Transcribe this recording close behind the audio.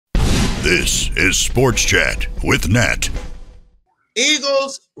This is Sports Chat with Nat.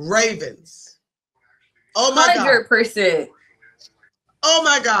 Eagles, Ravens. Oh my God. 100%. Oh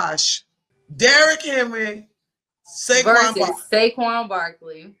my gosh. Derrick Henry, Saquon Versus Saquon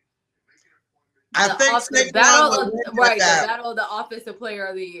Barkley. I think the Saquon battle will of win the that battle. battle of the offensive player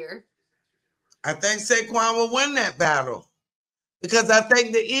of the year. I think Saquon will win that battle because I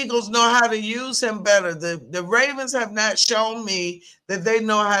think the Eagles know how to use him better. The Ravens have not shown me that they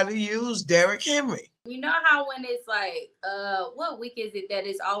know how to use Derrick Henry. You know how when it's like, what week is it that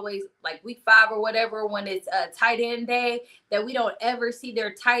it's always like week 5 or whatever, when it's tight end day, that we don't ever see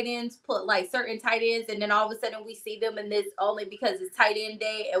their tight ends put like certain tight ends, and then all of a sudden we see them in this only because it's tight end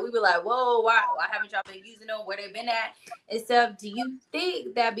day, and we were like, whoa, why haven't y'all been using them? Where they been at? And stuff. Do you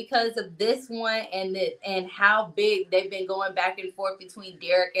think that because of this one and how big they've been going back and forth between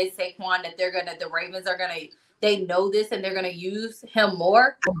Derrick and Saquon, that the Ravens are gonna, they know this and they're going to use him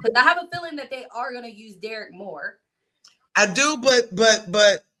more? Because I have a feeling that they are going to use Derrick more. I do, but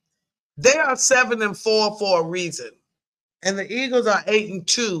they are 7-4 for a reason, and the Eagles are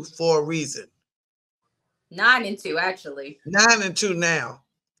 8-2 for a reason. 9-2, actually. 9-2 now.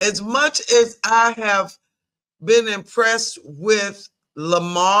 As much as I have been impressed with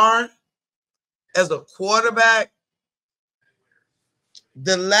Lamar as a quarterback,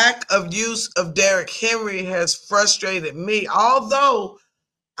 the lack of use of Derrick Henry has frustrated me. Although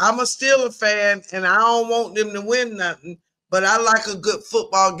I'm a Steelers fan and I don't want them to win nothing, but I like a good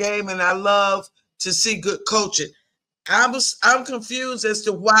football game and I love to see good coaching. I'm confused as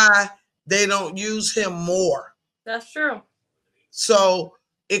to why they don't use him more. That's true. So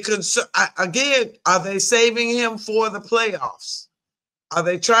again, are they saving him for the playoffs? Are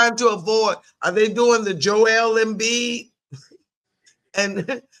they trying to avoid? Are they doing the Joel Embiid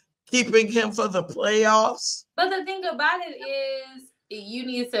and keeping him for the playoffs? But the thing about it is, you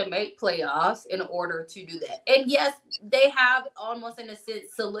need to make playoffs in order to do that. And yes, they have almost in a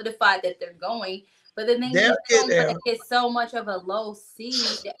sense solidified that they're going. But the thing is, you're going to get so much of a low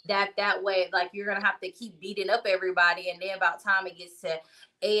seed that way, like you're going to have to keep beating up everybody. And then about time it gets to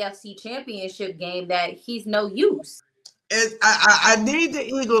AFC Championship game, that he's no use. And I need the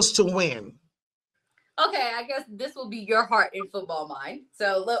Eagles to win. Okay, I guess this will be your heart in football mind.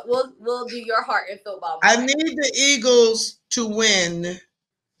 So we'll do your heart in football mind. I need the Eagles to win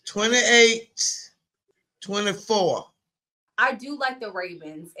 28-24. I do like the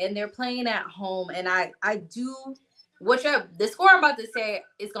Ravens, and they're playing at home, and I do, the score I'm about to say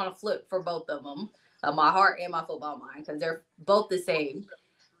is going to flip for both of them, my heart and my football mind, because they're both the same.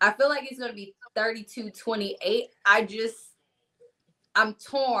 I feel like it's going to be 32-28. I'm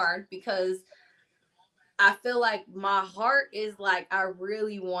torn because I feel like my heart is like, I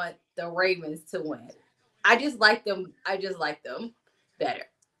really want the Ravens to win. I just like them better.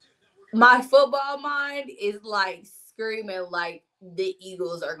 My football mind is like screaming like the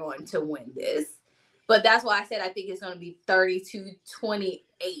Eagles are going to win this. But that's why I said I think it's going to be 32-28.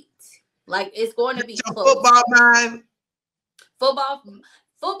 Like, it's going to be close. Football mind? Football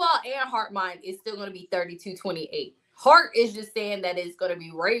and heart mind is still going to be 32-28. Heart is just saying that it's going to be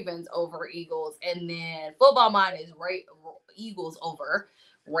Ravens over Eagles, and then football mind is Eagles over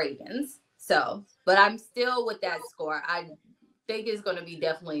Ravens. So, but I'm still with that score. I think it's going to be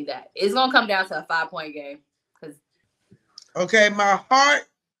definitely that. It's going to come down to a 5-point game. Okay, my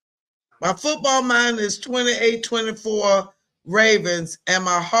football mind is 28-24 Ravens, and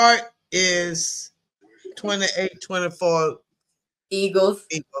my heart is 28-24 Eagles.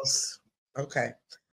 Okay.